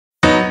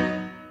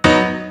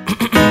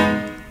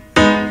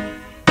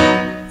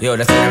Yo,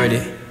 that's it already.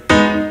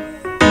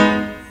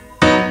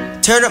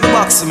 Turn up the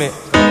box for me.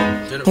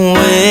 Well,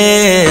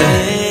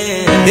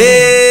 hey.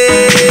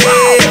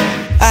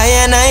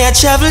 I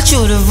travel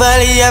through the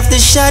valley of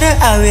the shadow.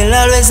 I will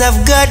always have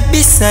God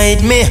beside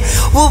me.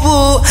 Woo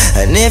woo.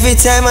 And every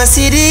time I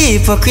see the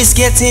hypocrites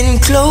getting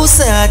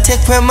closer, I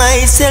take for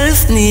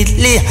myself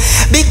neatly.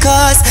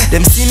 Because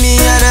them see me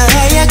on a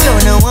higher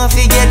ground and want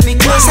to get me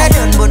closer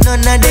down, but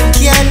none of them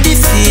can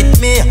defeat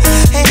me.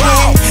 Hey,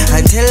 hey.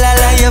 And tell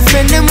all of your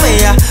friends them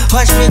way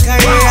watch me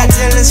career. I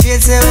tell them straight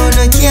say, oh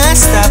no, can't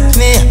stop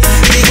me.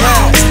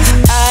 Because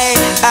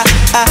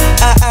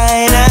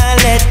I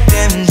not let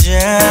them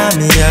jam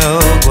me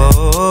out.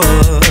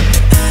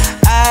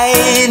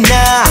 I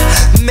nah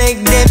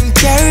make them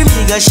carry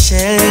me, go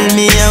shell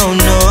me, oh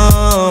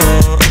no.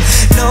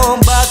 No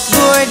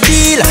backdoor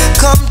deal,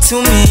 come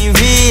to me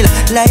real.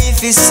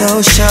 Life is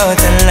so short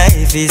and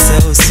life is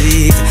so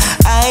sweet.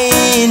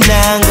 I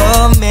nah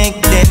go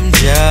make them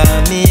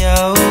jam me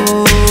out.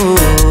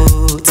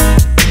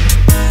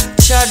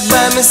 Shot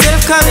by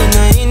myself coming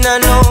in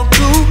and no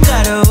clue.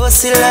 Gotta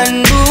hustle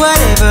and do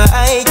whatever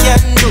I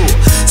can do.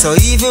 So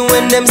even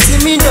when them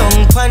see me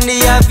down on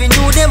the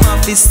avenue, them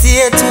have to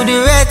stay to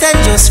the right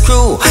and just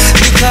screw.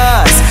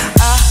 Because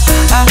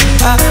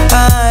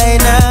I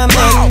nah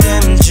make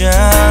them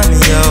jam me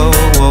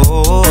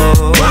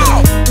out.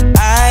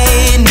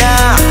 I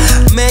nah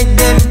make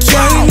them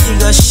carry me,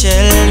 go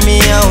shell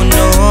me out,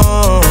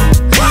 no.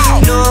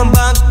 No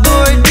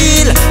backdoor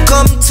deal,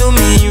 come to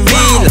me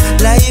real.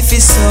 Life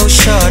is so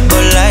short,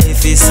 but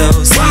life is so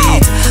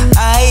sweet.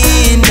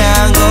 I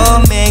nah go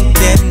make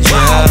them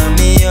jam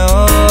me out.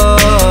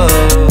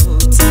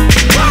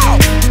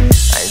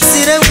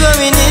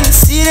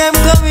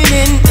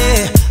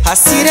 I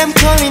see them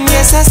coming,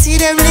 yes, I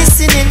see them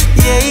listening,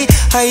 yeah.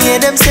 I hear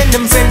them send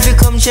them friends to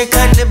come check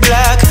on the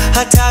block.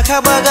 I talk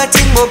about a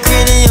thing, but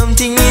Kranium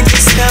thing need to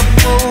stop.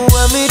 Oh,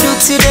 what me do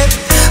to them?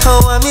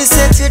 Oh, what me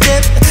say to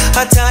them?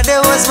 I thought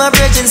they was my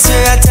brethren,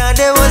 swear I thought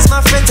they was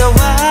my friends. So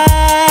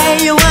why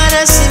you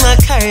wanna see my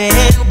career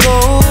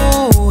go?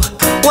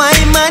 Why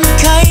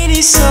mankind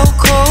is so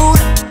cold?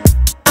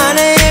 And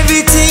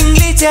everything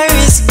glitter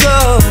is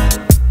gold.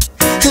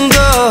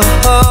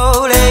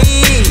 Gold,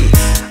 hey.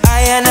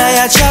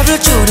 I travel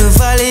through the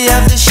valley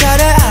of the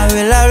shadow. I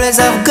will always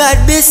have God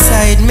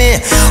beside me.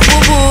 Woo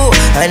woo.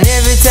 And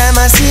every time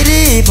I see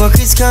the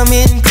hypocrites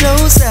coming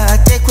closer, I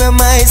take away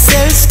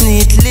myself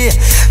neatly.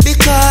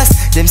 Because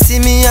them see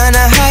me on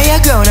a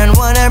higher ground and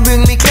wanna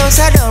bring me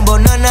closer down,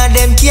 but none of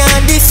them can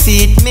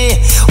defeat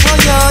me. Oh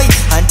yo,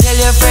 and tell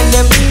your friend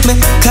them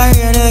me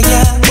career no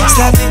can't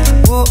stop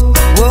it. Whoa,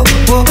 whoa,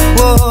 whoa,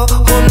 whoa.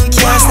 Who no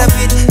can't stop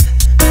it?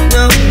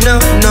 No, no,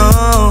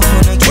 no.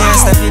 Who no can't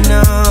stop it? No.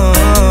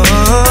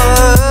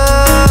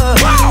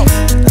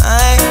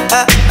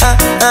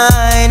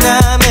 I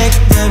nah make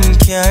them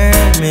carry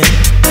me,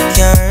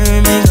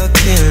 go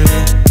kill me.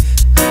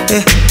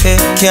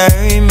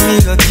 Carry me,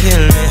 go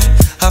kill me.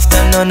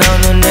 After no,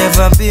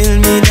 never build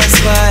me. That's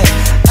why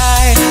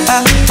I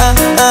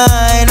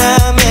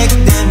nah make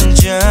them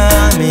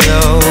jam me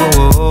out.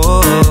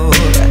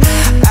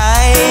 I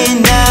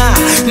nah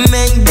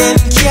make them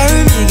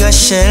carry me, go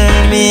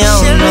shell me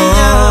out.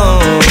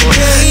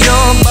 No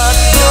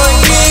backdoor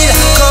deal,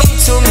 come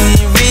to me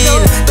real.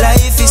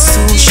 Life is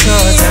too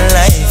short and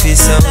life is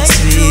so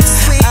sweet.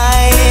 I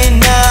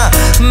nah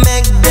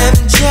make them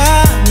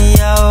jam me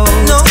out.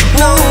 No,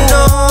 no,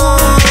 no.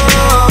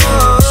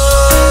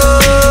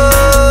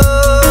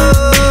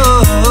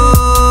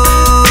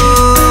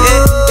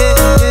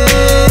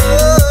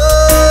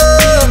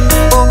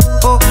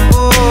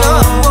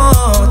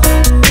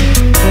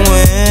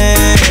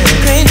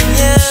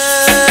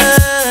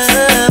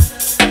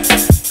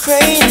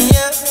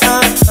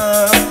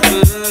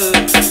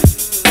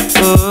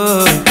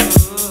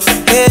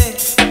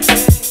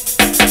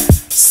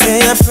 Say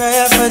a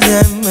prayer for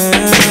them.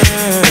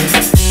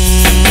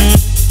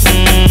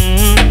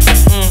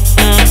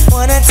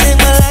 Wanna take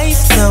my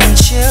life,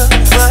 don't you?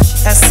 But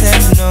I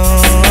said no.